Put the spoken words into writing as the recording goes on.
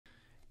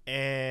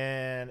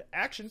And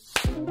action.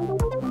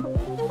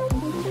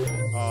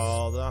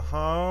 All the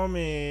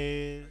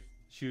homies.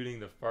 Shooting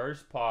the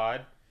first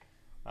pod.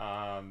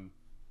 I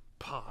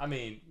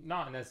mean,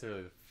 not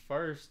necessarily the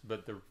first,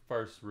 but the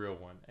first real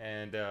one.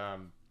 And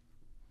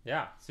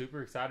yeah,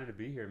 super excited to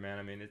be here, man.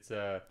 I mean, it's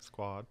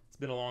Squad. It's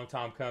been a long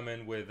time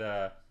coming with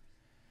a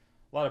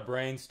lot of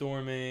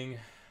brainstorming,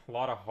 a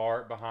lot of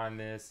heart behind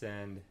this,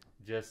 and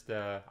just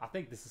I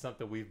think this is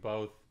something we've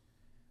both.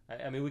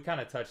 I mean, we kind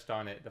of touched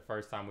on it the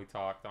first time we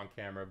talked on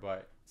camera,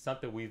 but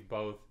something we've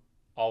both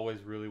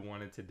always really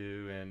wanted to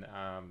do and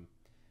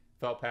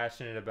felt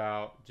passionate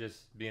about,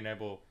 just being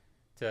able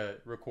to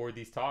record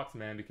these talks,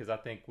 man, because I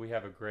think we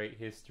have a great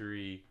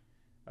history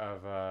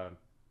of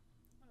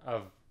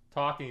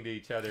talking to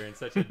each other in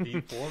such a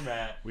deep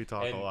format. We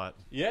talk a lot.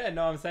 Yeah,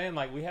 no, I'm saying,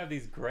 like, we have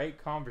these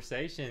great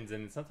conversations,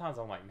 and sometimes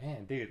I'm like,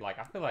 man, dude, like,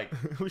 I feel like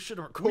we should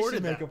have recorded we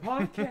should make a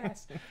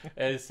podcast.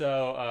 And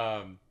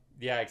so,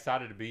 yeah,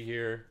 excited to be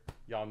here.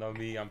 Y'all know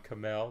me. I'm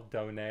JLittle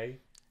Douhne,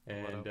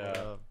 and what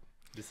up?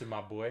 This is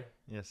my boy.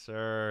 Yes,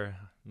 sir.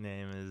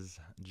 Name is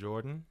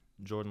Jordan.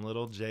 Jordan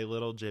Little,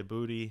 JLittle, J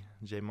Booty,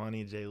 J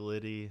Money, J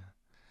Liddy.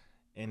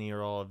 Any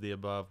or all of the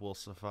above will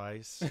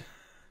suffice.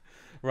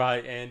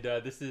 Right, and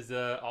this is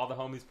All the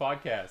Homiez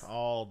Podcast.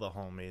 All the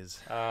homies.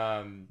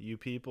 You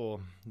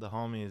people, the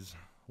homies.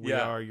 We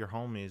are your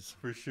homies.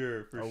 For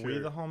sure, Are we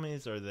the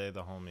homies or are they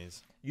the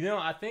homies? You know,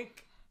 I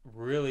think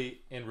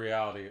really, in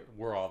reality,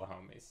 we're all the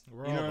homies.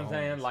 You know what I'm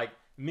saying? Like,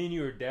 me and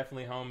you are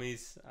definitely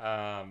homies.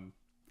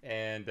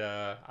 And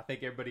I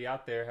think everybody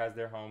out there has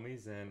their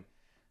homies. And,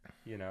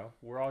 you know,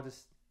 we're all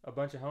just a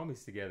bunch of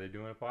homies together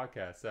doing a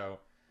podcast. So,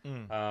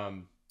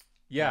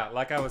 yeah,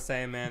 like I was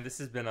saying, man, this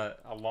has been a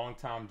long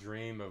time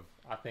dream of,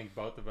 I think,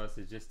 both of us,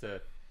 is just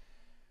to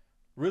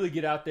really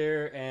get out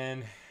there.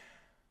 And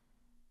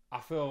I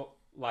feel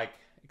like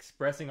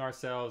expressing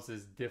ourselves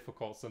is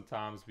difficult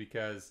sometimes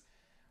because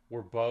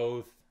we're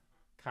both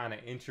kind of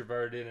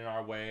introverted in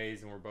our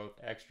ways and we're both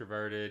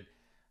extroverted.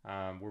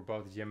 We're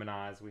both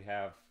Geminis. We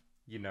have,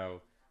 you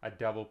know, a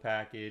double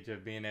package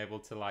of being able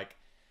to, like,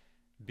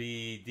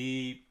 be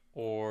deep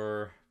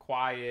or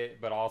quiet,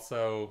 but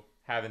also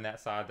having that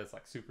side that's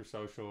like super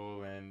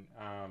social. And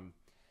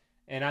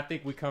I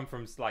think we come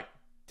from like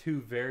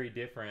two very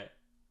different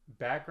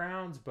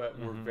backgrounds, but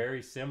we're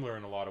very similar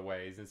in a lot of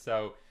ways. And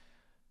so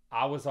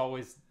I was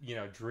always, you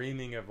know,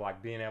 dreaming of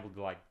like being able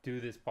to like do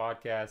this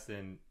podcast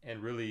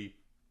and really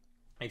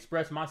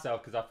express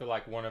myself, because I feel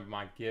like one of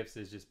my gifts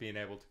is just being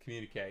able to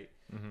communicate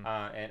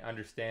and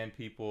understand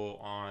people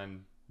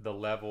on the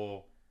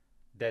level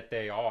that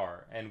they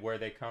are and where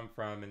they come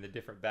from and the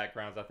different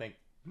backgrounds. I think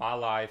my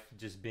life,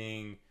 just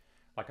being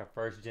like a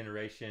first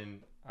generation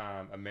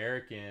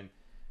American,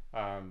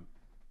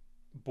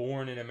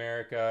 born in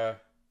America,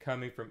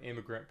 coming from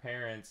immigrant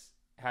parents,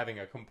 having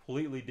a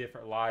completely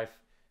different life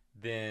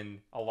than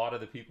a lot of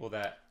the people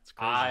that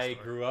I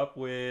grew up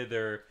with,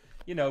 or,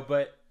 you know,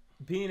 but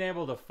being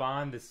able to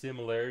find the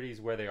similarities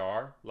where they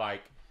are.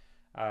 Like,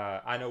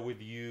 I know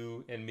with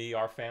you and me,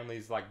 our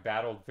families like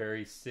battled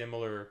very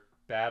similar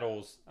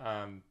battles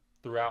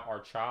throughout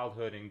our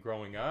childhood and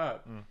growing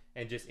up,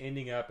 and just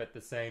ending up at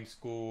the same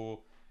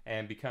school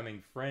and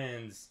becoming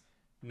friends,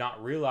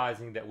 not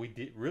realizing that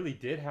we really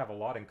did have a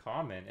lot in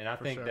common. And I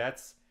think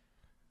that's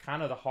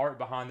kind of the heart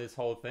behind this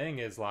whole thing,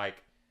 is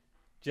like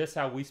just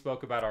how we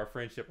spoke about our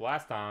friendship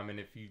last time. And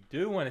if you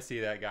do want to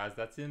see that, guys,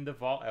 that's in the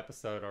Vault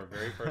episode, our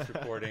very first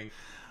recording.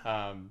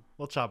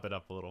 We'll chop it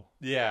up a little.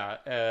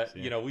 Yeah.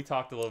 You know, we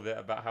talked a little bit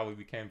about how we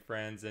became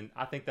friends, and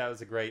I think that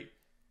was a great,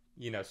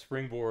 you know,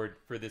 springboard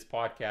for this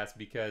podcast,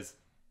 because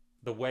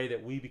the way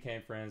that we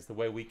became friends, the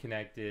way we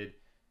connected,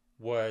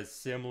 was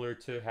similar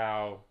to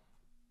how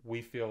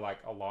we feel like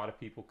a lot of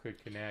people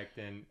could connect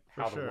and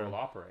how the world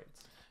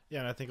operates. Yeah,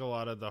 and I think a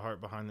lot of the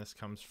heart behind this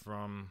comes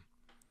from,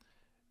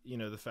 you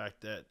know, the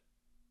fact that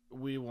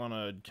we want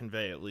to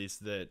convey, at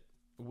least, that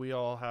we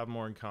all have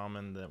more in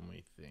common than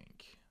we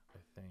think. I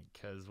think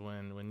because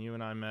when you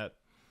and I met,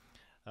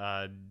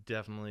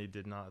 definitely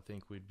did not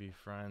think we'd be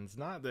friends.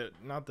 Not that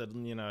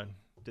you know,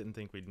 didn't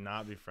think we'd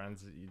not be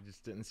friends. You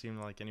just didn't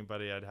seem like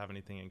anybody I'd have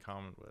anything in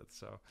common with.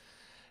 So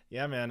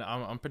yeah, man,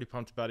 I'm pretty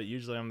pumped about it.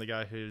 Usually I'm the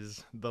guy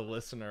who's the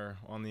listener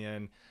on the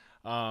end.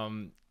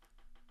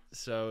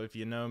 So if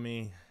you know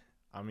me,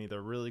 I'm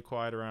either really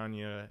quiet around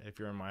you. If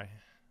you're in my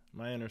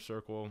inner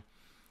circle,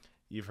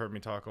 you've heard me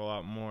talk a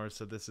lot more.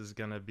 So this is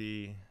going to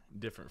be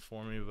different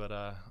for me, but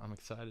I'm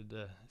excited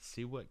to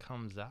see what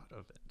comes out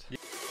of it.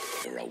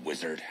 You're a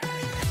wizard.